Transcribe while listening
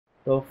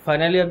तो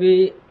फाइनली अभी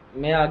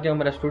मैं आ गया हूँ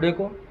मेरा स्टूडियो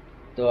को।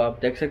 तो आप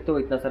देख सकते हो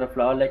इतना सारा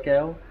फ्लावर लेके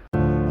आया हूँ।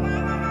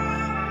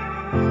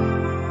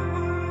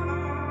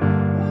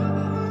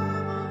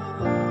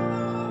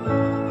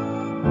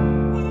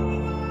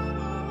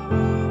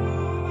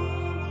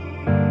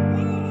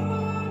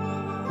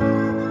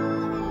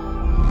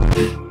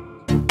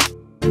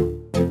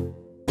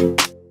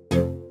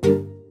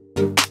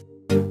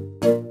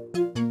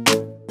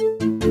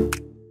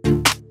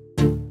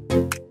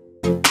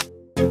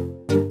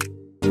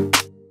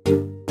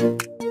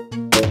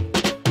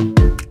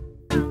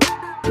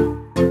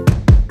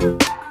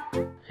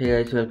 Hey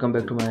guys, welcome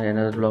back to my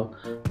another blog.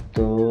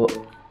 तो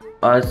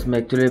आज मैं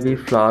एक्चुअली अभी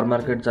फ्लावर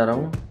मार्केट जा रहा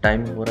हूँ।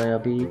 टाइम हो रहा है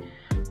अभी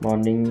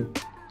मॉर्निंग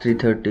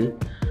 3:30।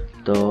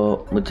 तो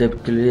मुझे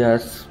एक्चुअली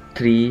आज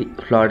 3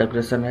 फ्लावर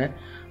डेकोरेशन है,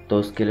 तो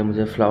उसके लिए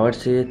मुझे फ्लावर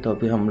चाहिए। तो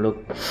अभी हम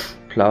लोग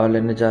फ्लावर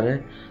लेने जा रहे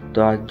हैं।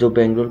 तो आज जो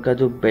बेंगलोर का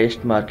जो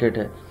बेस्ट मार्केट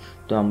है,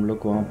 तो हम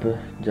लोग वहाँ पे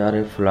जा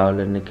रहे हैं फ्लावर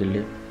लेने के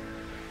लिए।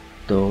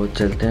 तो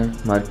चलते हैं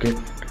मार्केट,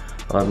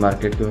 और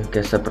मार्केट में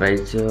कैसा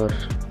प्राइस है और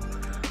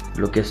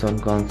लोकेशन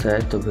कौन सा है।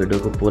 तो वीडियो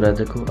को पूरा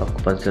देखो, आपको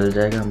पता चल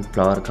जाएगा हम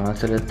फ्लावर कहाँ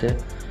से लेते हैं।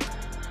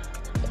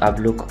 आप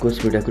लोग को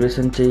कुछ भी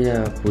डेकोरेशन चाहिए या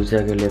पूजा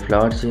के लिए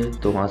फ्लावर चाहिए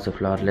तो वहाँ से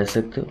फ्लावर ले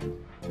सकते हो।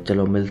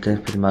 चलो मिलते हैं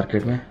फिर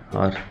मार्केट में,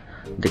 और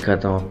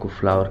दिखाता हूँ आपको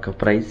फ्लावर का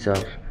प्राइस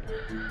और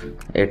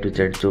A to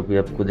Z जो भी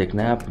आपको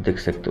देखना है आप देख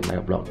सकते हो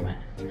मेरे ब्लॉग में।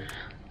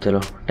 चलो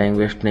टाइम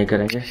वेस्ट नहीं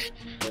करेंगे,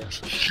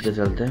 तो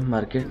चलते हैं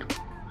मार्केट।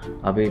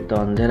 अभी तो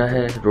अंधेरा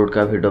है, रोड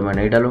का वीडियो मैं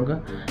नहीं डालूंगा,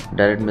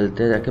 डायरेक्ट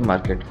मिलते हैं जाके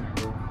मार्केट में।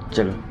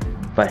 चलो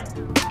बाय।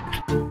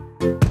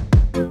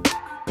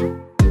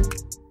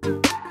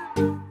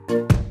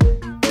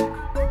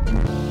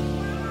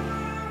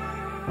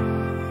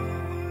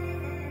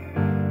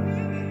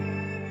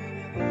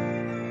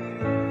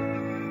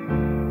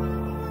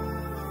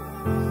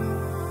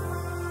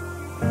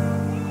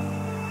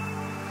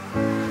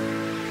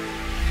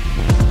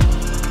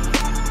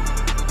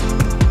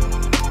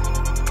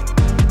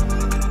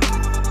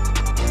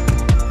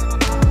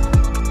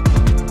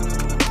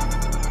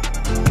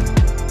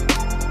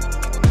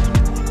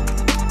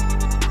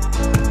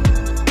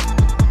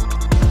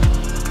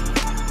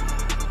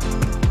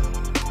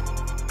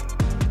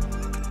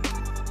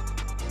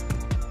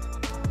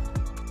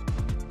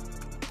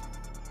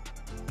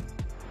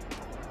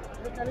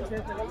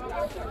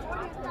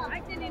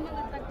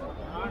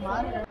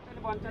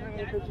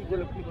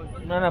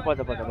 ना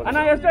पता ಅಣ್ಣ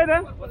ಎಷ್ಟಿದೆ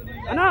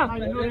ಅಣ್ಣ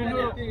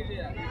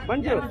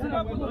ಬಂಚು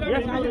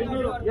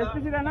ಎಷ್ಟು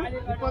ಇದೆ ಅಣ್ಣ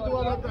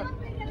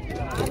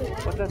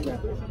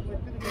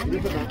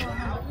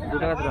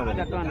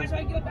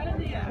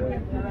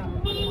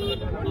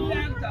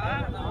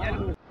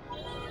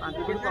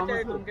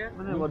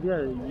 20 बढ़िया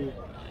है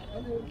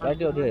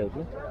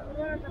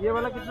ये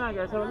वाला कितना है?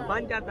 ऐसा वाला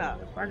 5 आता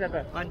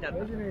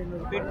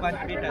फीट 5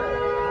 फीट है।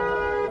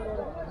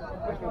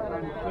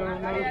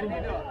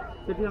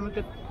 कितने हमें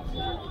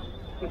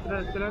कितना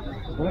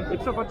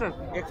 150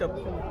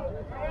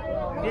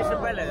 120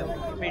 रुपये लगे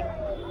फीट।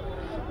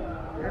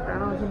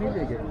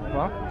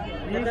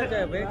 नहीं देंगे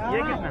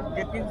ये कितना?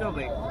 ये 300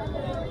 भाई,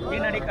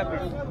 3 अड़ी का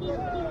फीट।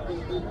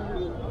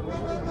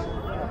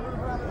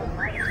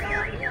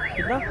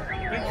 कितना?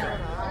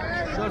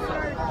 200।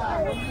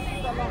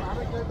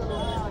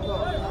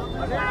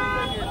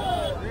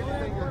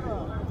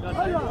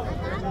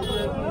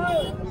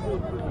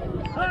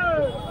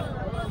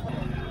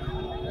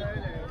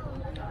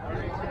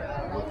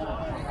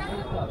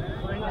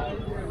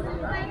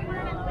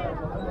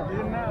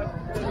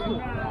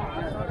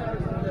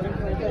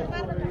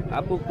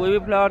 आपको कोई भी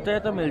फ्लावर चाहिए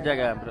तो मिल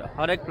जाएगा यहाँ पर,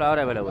 हर एक फ्लावर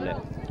अवेलेबल है।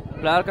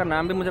 फ्लावर का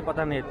नाम भी मुझे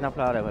पता नहीं, इतना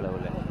फ्लावर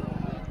अवेलेबल है।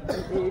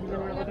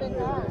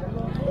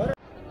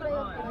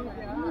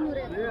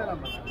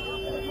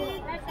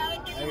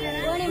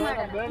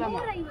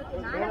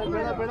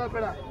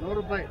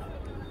 ₹100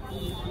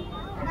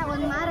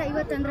 ಒಂದು ಮಾರ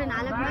 50 ಅಂದ್ರೆ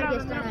 4 ಮಾರಿಗೆ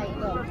ಎಷ್ಟು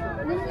ಆಯ್ತು?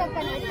 ನಿನ್ನ ಲೆಕ್ಕ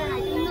ಎಷ್ಟು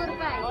ಆಯ್ತು?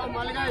 ₹200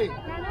 ಮಲಗಾಯಿ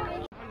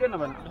ಏನು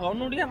ಬನ್ನ ಹೌ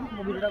ನೋಡಿ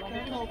ನಮ್ಮ ಬಿಡಡ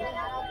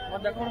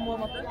ಮತ್ತೆ देखो ಮೋ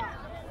ಮತ್ತೆ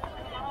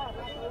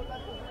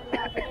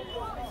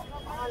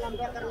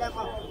लंबे कर ले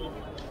को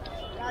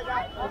राजा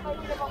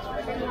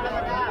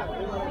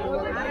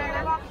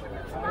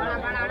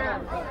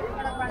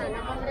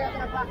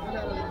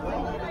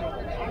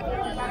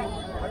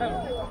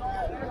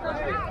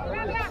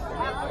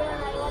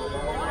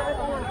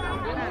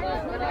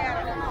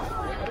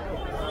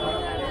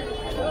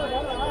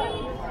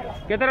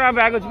केतर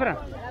बैग अच्छी परा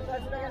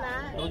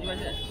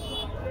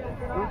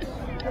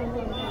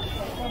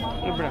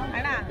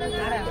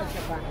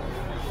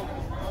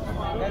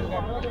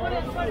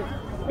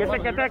केते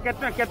केते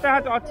केते केते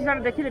हाथ अच्छी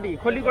सारे देखी दी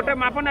खोली गोटे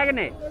मापन आगे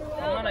ने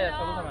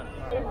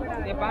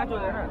ये 5 हो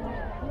गया ना।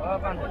 हां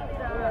 5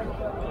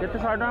 केते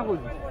 100 टका को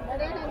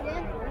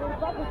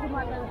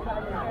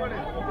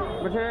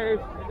बसे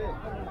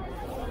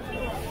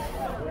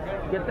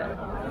केते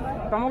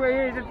तुमको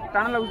ये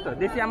टाण लागु तो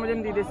देसी आम जेम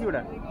देसी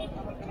गुडा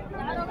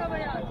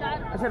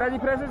अच्छा राजी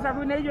फ्रेश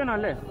साकु नहीं जो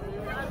नले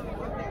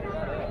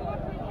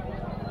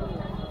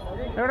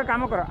गोटे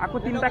काम कर आपको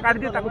 3टा काट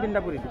दिए ताकू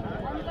 3टा पूरी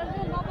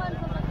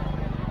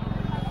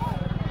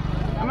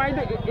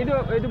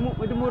ಇದು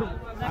ಮೂರು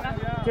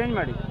ಚೇಂಜ್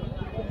ಮಾಡಿ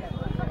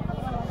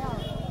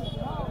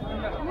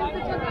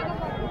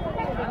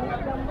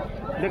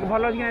देख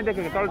भल अच्छी ना देख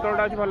तल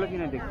तलटा अच्छी भल अच्छी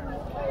ना देख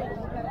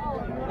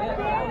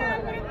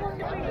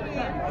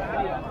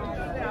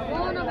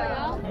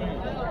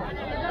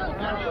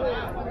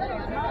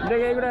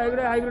देख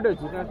एगुड़ा हाइब्रिड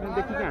अच्छी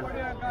देखी क्या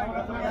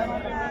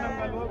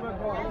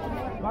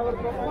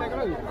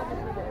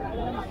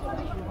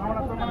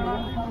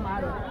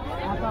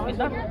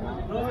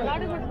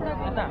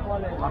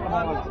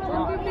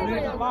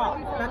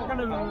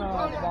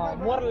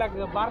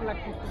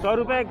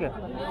 ₹100 के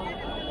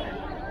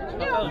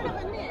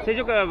से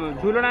जो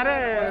झुलना रे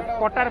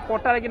पटार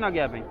पटार कि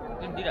नगिया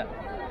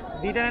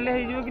दीटा ना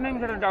कि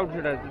नहीं डाउट से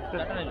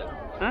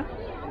हाँ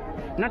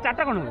ना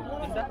चार्टा कौन हो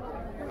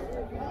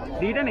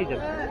दीटा नहीं चल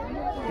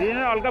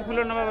दीटा अलग फुल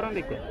नवा बर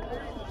देखिए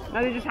ना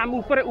जो साम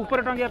ऊपर ऊपर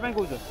टंगिया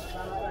कौच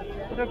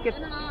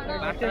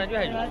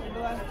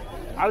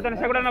आउ तेना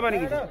सेगुड़ा नबानी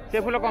कि से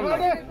फुल कम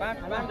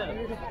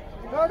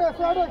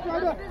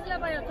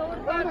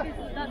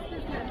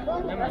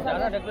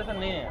ज़्यादा डेकोरेशन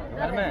नहीं है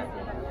घर में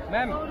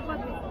मैम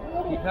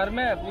घर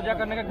में पूजा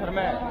करने के घर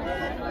में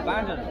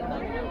 5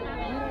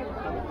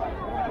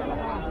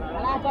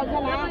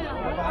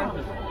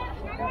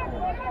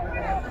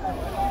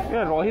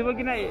 रही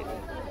कि ना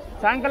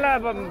सायंकाल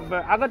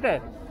आगते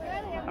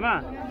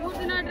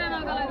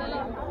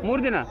मूर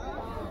दिन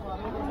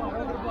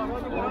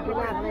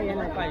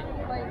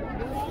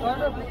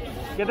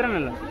केतरा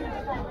नेला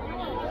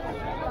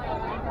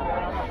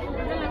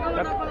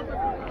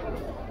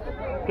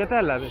केता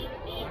हला बे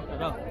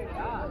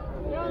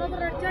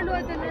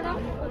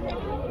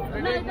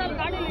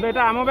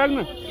बेटा आम बैग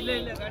में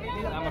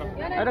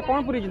अरे कौन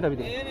पूरी चिंता भी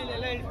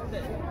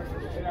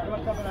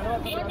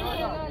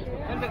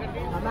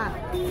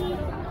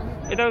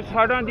এটা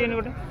 100 টাকা দিয়ে নি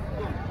গোটে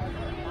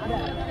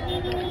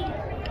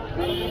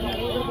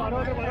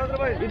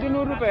ಇದು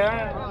 ₹100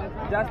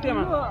 ಜಾಸ್ತಿ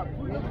ಅಮ್ಮ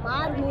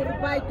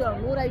 ₹100 तो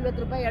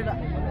 ₹150 ಎರಡು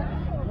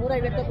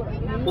 ₹150 ಕೊಡು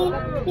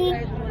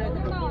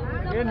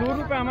ये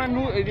 ₹100 ಅಮ್ಮ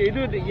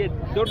ಇದು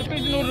ದೊಡ್ಡ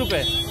ಪೀಸ್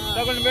 ₹100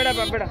 ತಗೊಂಡು ಬೇಡ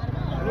ಬೇಡ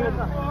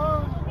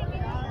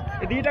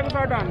दीटा को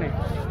 100 टका नहीं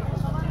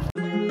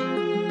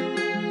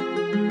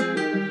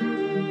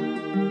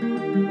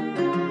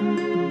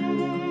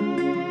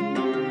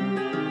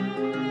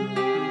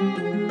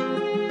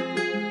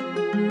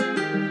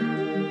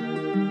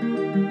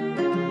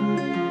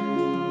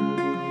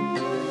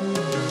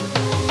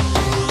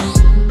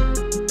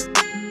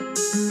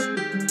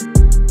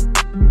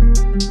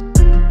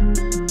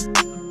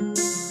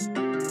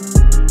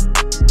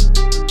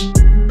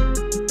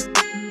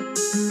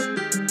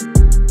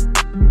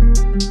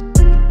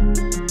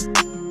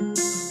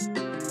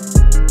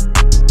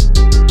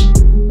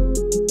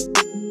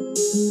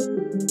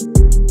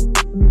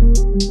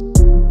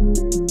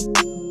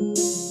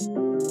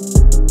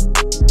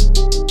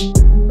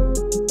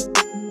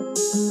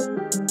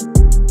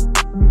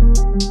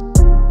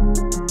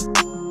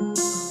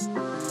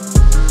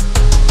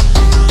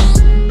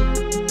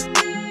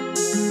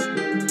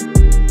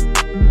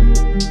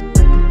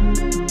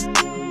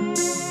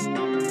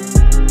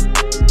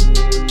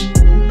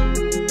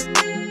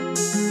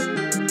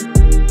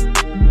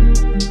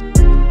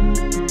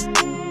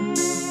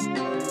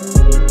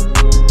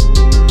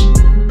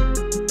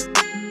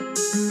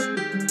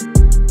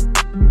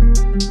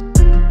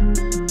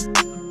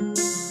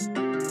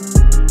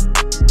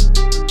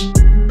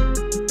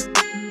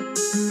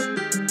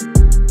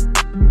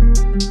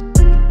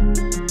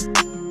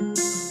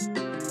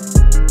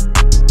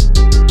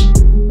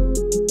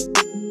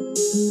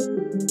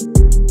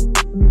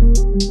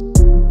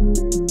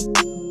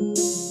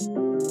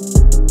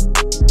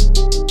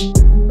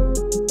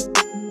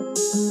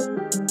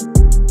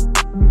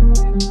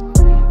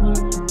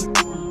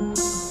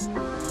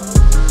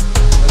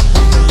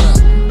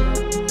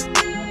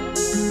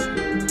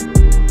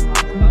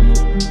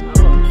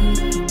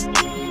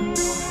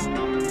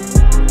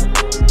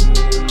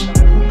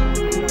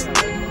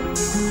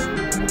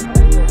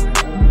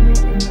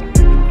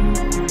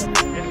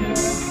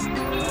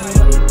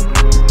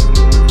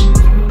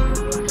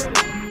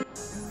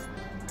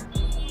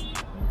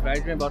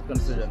प्राइस में बहुत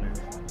कंफ्यूजन है।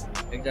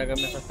 एक जगह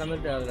में सस्ता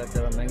मिलता है, अलग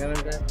जगह महंगा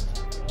मिलता है।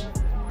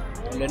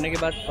 लेने के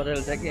बाद पता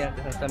चलता है कि यहाँ पे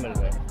सस्ता मिल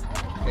रहा है।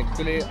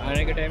 एक्चुअली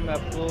आने के टाइम में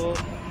आपको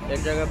एक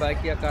जगह बाइक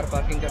या कार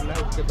पार्किंग करना है,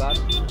 उसके बाद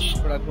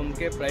थोड़ा घूम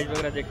के प्राइस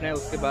वगैरह देखना है,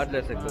 उसके बाद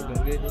ले सकते हो,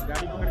 क्योंकि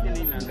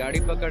गाड़ी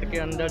पकड़ के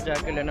अंदर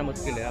जाके लेना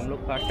मुश्किल है। हम लोग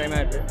फर्स्ट टाइम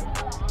आए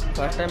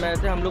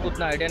थे, हम लोग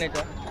उतना आइडिया नहीं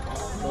था,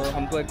 तो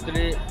हमको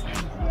एक्चुअली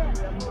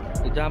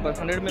जहाँ पर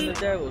 100 में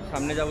मिलता है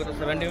सामने जाओगे तो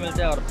 70 में मिलता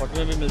है और 40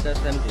 में भी मिलता है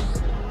सेम चीज़।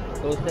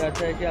 तो उससे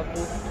अच्छा है कि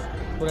आपको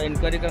पूरा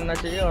इंक्वायरी करना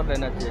चाहिए और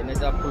लेना चाहिए, नहीं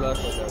तो आपको लॉस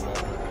हो जाएगा।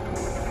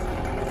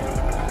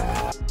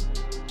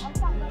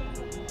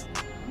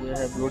 ये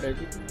है ब्लू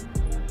टैची,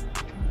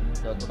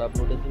 तो थोड़ा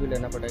ब्लू टैची भी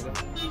लेना पड़ेगा।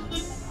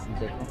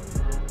 देखो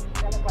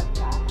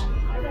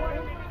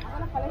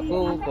तो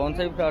कौन सा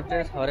भी फ्लावर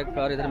चाहिए, हर एक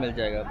फ्लावर इधर मिल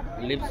जाएगा।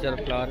 लिप्स और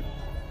फ्लावर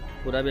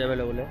पूरा भी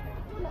अवेलेबल है।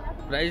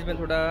 प्राइस में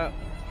थोड़ा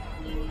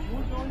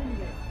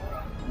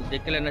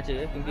देख के लेना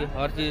चाहिए, क्योंकि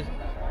हर चीज़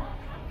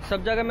सब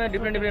जगह में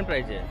डिफरेंट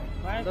प्राइस है,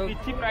 तो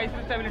କିଛି ପ୍ରାଇସ୍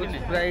ଷ୍ଟେବିଲିଟି कुछ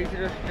ନାହିଁ। प्राइस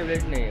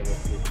स्टेबिलिटी नहीं है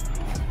बस।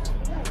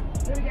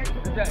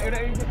 ଆଚ୍ଛା ଏଇଟା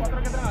ଏଇ ପତ୍ର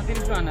କେତେ ଟଙ୍କା?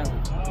 30 ଟଙ୍କା ନା?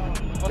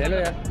 ले लो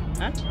यार,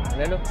 ହାଁ?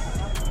 ले लो।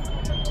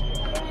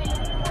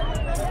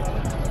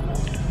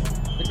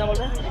 कितना बोल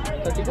रहे हैं?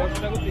 30 का? 10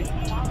 ଟାକୁ 30।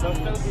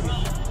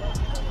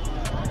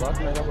 बहुत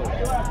महंगा बोल रहे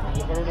हैं।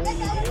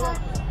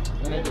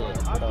 नहीं चाहिए,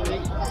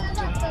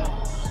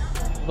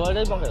 बहुत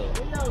ही महंगा है।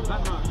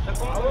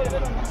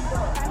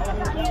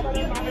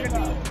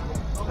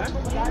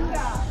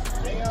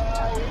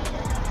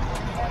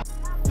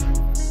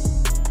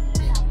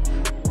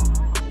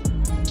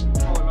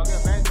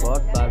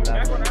 बहुत बार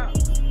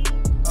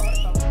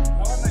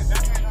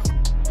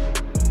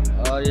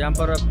और यहाँ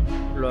पर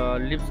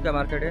लिप्स का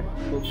मार्केट है,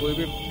 तो कोई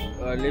भी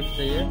लिप्स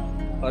चाहिए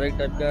और एक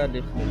टाइप का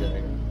लिप्स मिल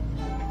जाएगा।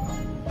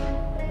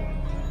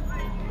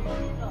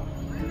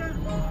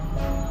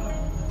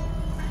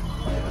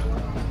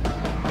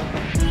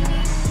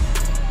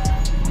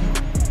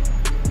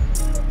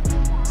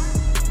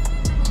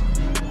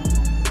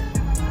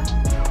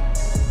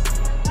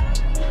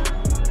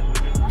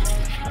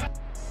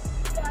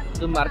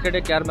 जो मार्केट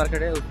है, क्या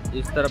मार्केट है,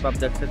 इस तरफ आप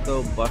देख सकते हो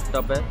बस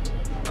स्टॉप है,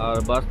 और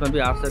बस में भी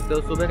आ सकते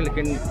हो सुबह,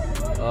 लेकिन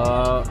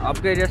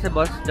आपके एरिया से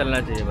बस चलना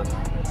चाहिए बस।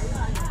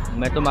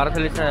 मैं तो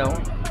माराथली से आया हूँ।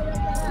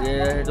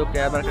 ये जो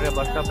क्या मार्केट है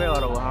बस स्टॉप है,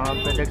 और वहाँ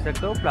पे देख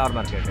सकते हो फ्लावर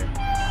मार्केट है।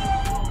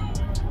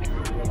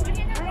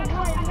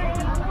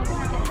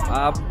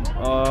 आप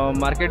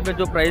मार्केट में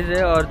जो प्राइस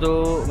है और जो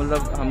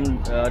मतलब हम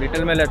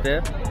रिटेल में लेते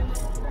हैं,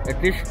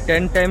 एटलीस्ट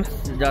 10 टाइम्स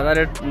ज़्यादा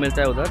रेट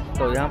मिलता है उधर।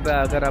 तो यहाँ पे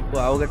अगर आप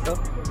आओगे तो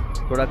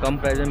थोड़ा कम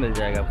प्राइस में मिल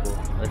जाएगा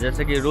आपको।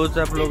 जैसे कि रोज़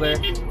आप लोग हैं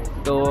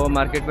तो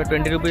मार्केट में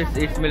 20 रुपीज़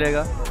ईच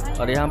मिलेगा,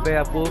 और यहाँ पे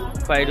आपको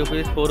 5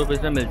 रुपीज़ 4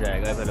 रुपीज़ में मिल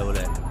जाएगा, अवेलेबल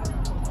है।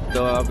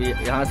 तो आप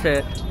यहाँ से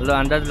मतलब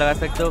अंदाज़ लगा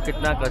सकते हो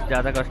कितना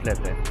ज़्यादा कॉस्ट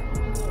लेते हैं।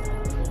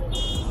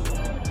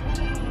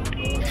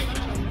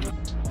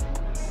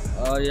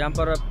 और यहाँ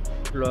पर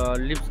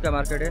लिप्स का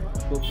मार्केट है,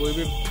 तो कोई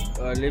भी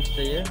लिप्स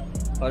चाहिए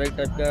और एक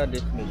टाइप का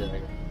लिप्स मिल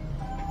जाएगा।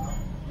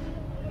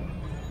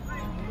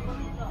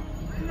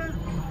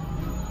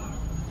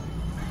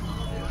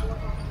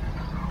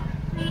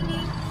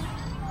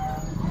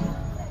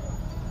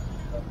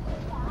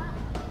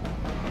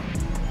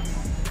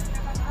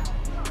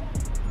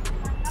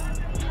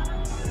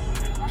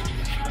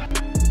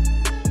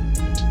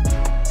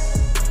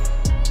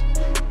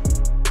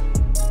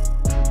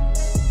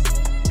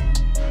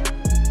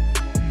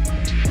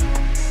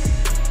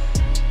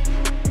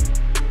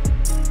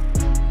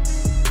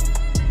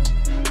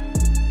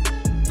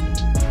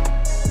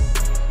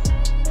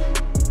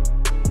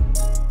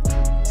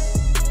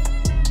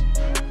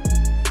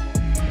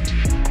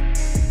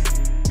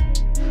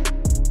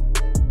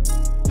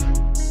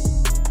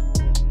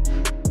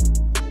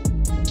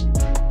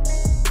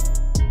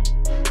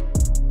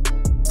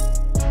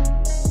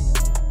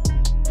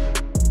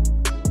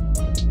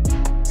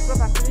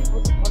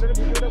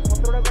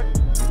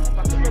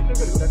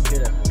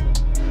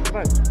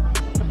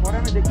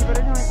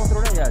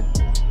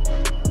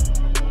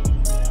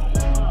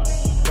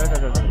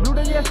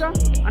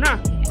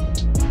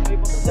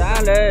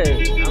 ଚାଲେ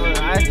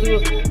ଆସିଛୁ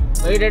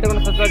ଏଇ ରେଟ୍ କ'ଣ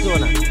ଶସ୍ତା ଥିବ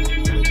ନା?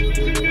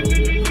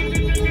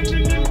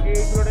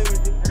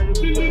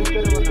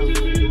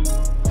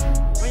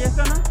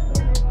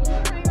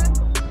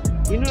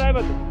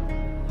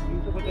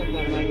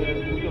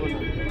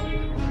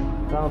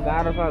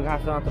 ଗାଁର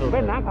ଘାସ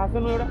ମାତ୍ର ନା ଘାସ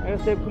ନୁହେଁ ଏଇଟା,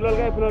 ସେ ଫୁଲ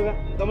ଅଲଗା ଏ ଫୁଲ ଅଲଗା।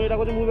 ତମେ ଏଇଟା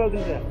କହୁଛ, ମୁଁ ବି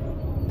ଜିନିଷ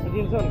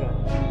ଜିନିଷ ଅଲଗା।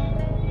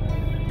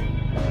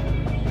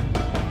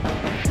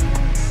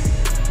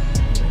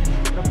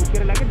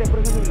 ବୁକେରେ ଲାଗେ,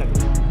 ଡେକୋରେସନ୍ ବି ଲାଗେ।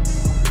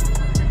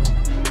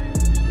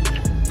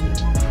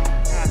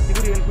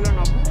 ଆସିକି ରିଏଲ୍ ଫୁଲ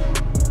ନବୁ।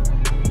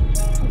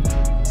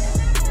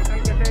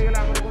 ଟୋଟାଲ୍ କେତେ ହେଇଗଲା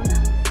ଆମର କୁହନ୍ତୁ?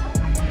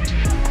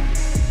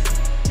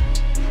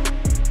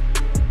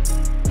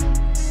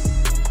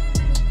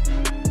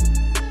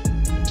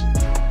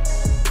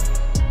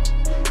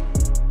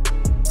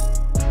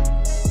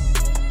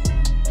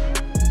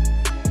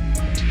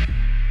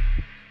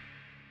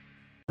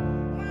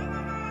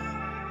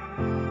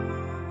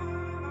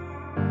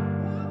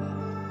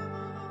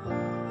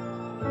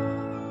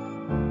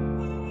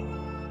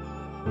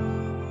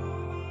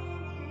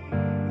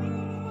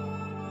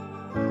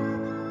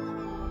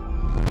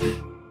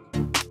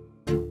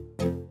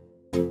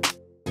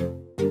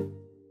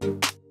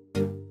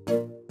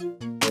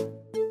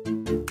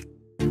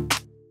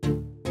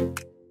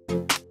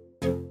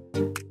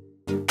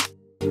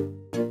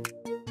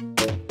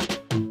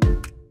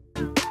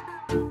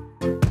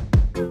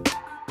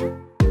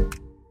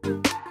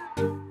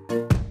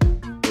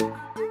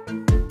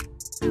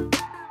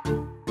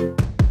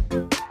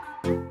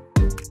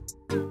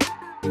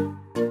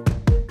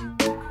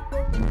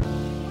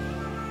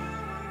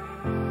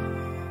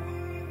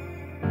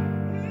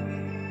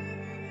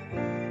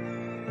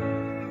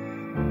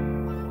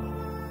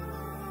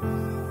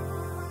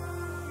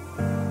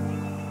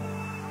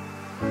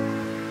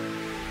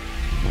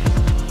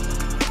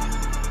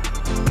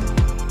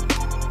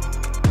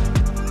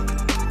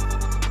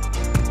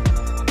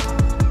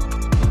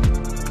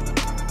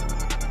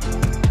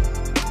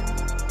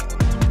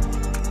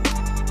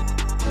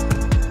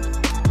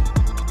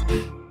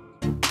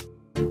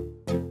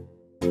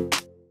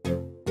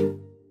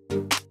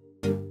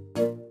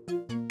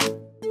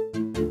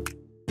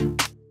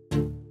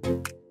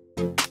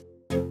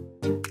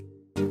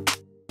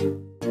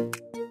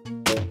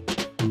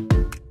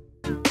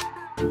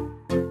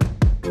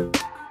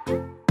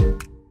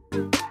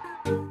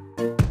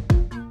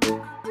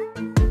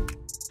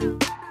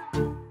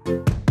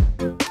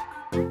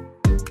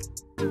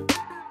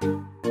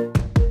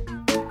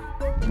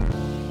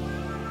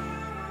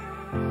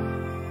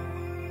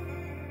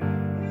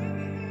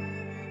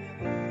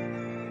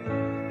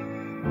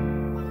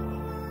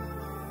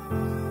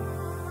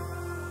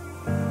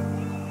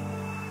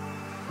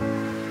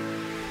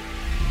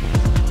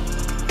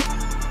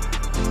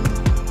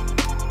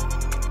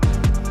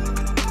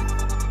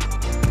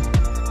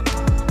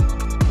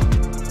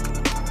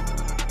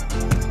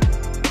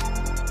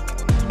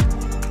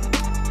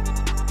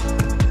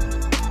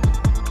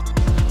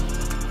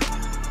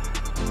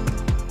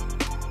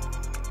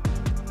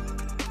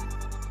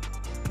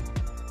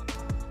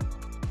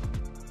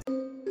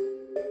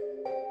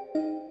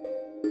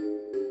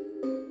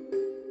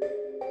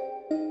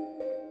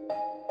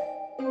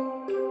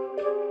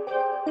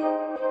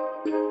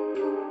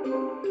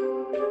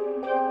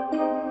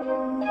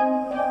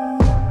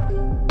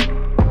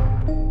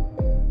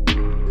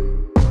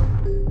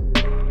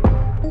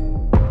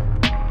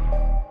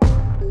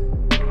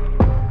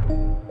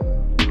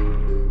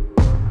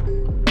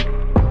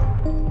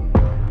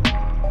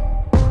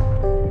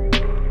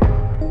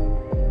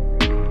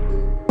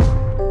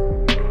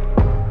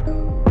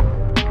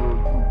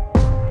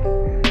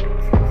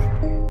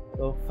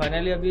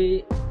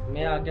 फाइनली अभी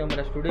मैं आ गया हूँ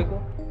मेरा स्टूडियो को।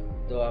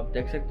 तो आप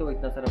देख सकते हो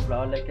इतना सारा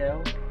फ्लावर लेके आया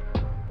हूँ।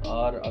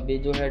 और अभी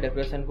जो है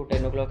डेकोरेशन को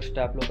 10 o'clock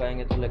स्टाफ लोग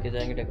आएंगे तो लेके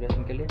जाएंगे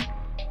डेकोरेशन के लिए।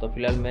 तो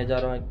फिलहाल मैं जा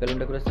रहा हूँ एक बैलून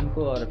डेकोरेशन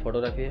को और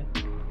फोटोग्राफी है।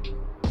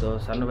 तो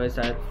सानू भाई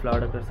शायद फ्लावर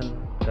डेकोरेशन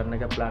करने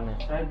का प्लान है।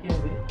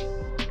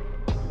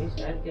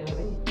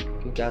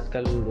 क्योंकि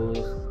आजकल वो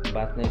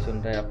बात नहीं सुन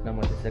रहा है, अपना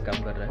मर्जी से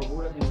काम कर रहा है।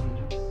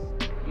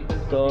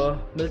 तो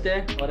मिलते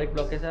हैं और एक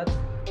ब्लॉग के साथ।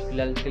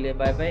 फिलहाल के लिए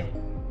बाय बाय,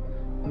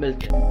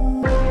 मिलते हैं।